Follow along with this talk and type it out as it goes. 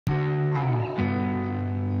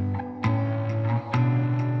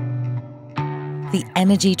The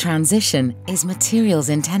energy transition is materials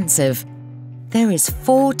intensive. There is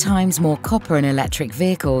 4 times more copper in electric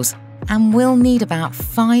vehicles, and we'll need about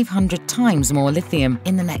 500 times more lithium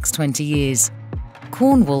in the next 20 years.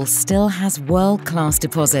 Cornwall still has world-class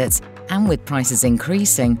deposits, and with prices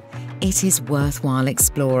increasing, it is worthwhile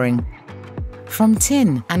exploring. From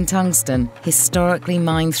tin and tungsten, historically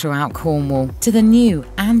mined throughout Cornwall, to the new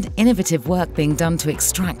and innovative work being done to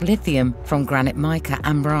extract lithium from granite, mica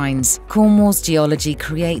and brines, Cornwall's geology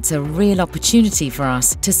creates a real opportunity for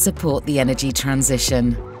us to support the energy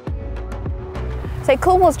transition. So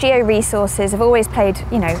Cornwall's geo-resources have always played,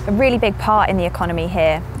 a really big part in the economy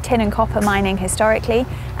here. Tin and copper mining historically,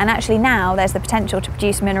 and actually now there's the potential to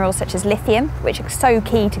produce minerals such as lithium, which are so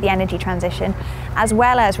key to the energy transition, as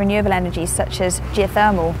well as renewable energies such as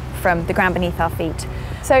geothermal from the ground beneath our feet.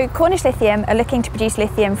 So Cornish Lithium are looking to produce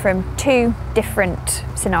lithium from 2 different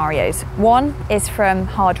scenarios. One is from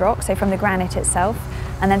hard rock, so from the granite itself,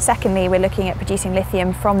 and then secondly we're looking at producing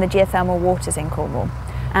lithium from the geothermal waters in Cornwall.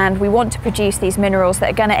 And we want to produce these minerals that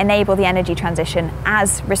are going to enable the energy transition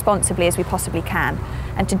as responsibly as we possibly can.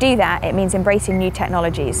 And to do that, it means embracing new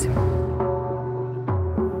technologies.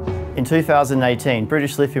 In 2018,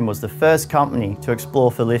 British Lithium was the first company to explore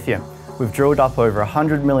for lithium. We've drilled up over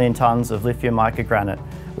 100 million tonnes of lithium mica granite,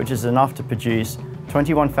 which is enough to produce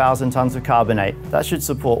 21,000 tonnes of carbonate. That should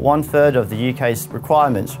support 1/3 of the UK's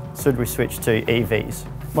requirements should we switch to EVs.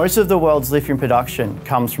 Most of the world's lithium production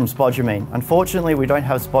comes from spodumene. Unfortunately, we don't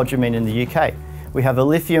have spodumene in the UK. We have a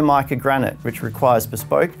lithium mica granite, which requires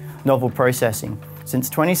bespoke, novel processing. Since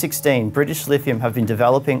 2016, British Lithium have been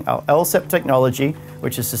developing our LSEP technology,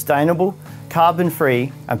 which is sustainable,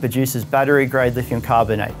 carbon-free, and produces battery-grade lithium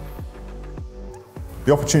carbonate.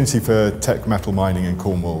 The opportunity for tech metal mining in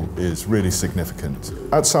Cornwall is really significant.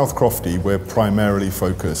 At South Crofty, we're primarily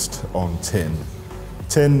focused on tin.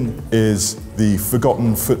 Tin is the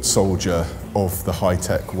forgotten foot soldier of the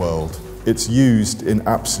high-tech world. It's used in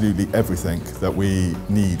absolutely everything that we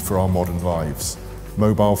need for our modern lives.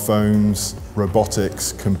 Mobile phones,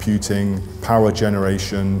 robotics, computing, power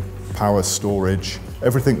generation, power storage.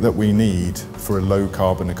 Everything that we need for a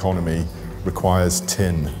low-carbon economy requires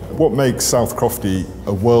tin. What makes South Crofty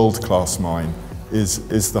a world-class mine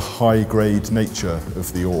is the high-grade nature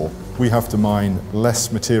of the ore. We have to mine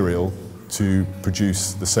less material to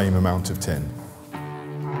produce the same amount of tin.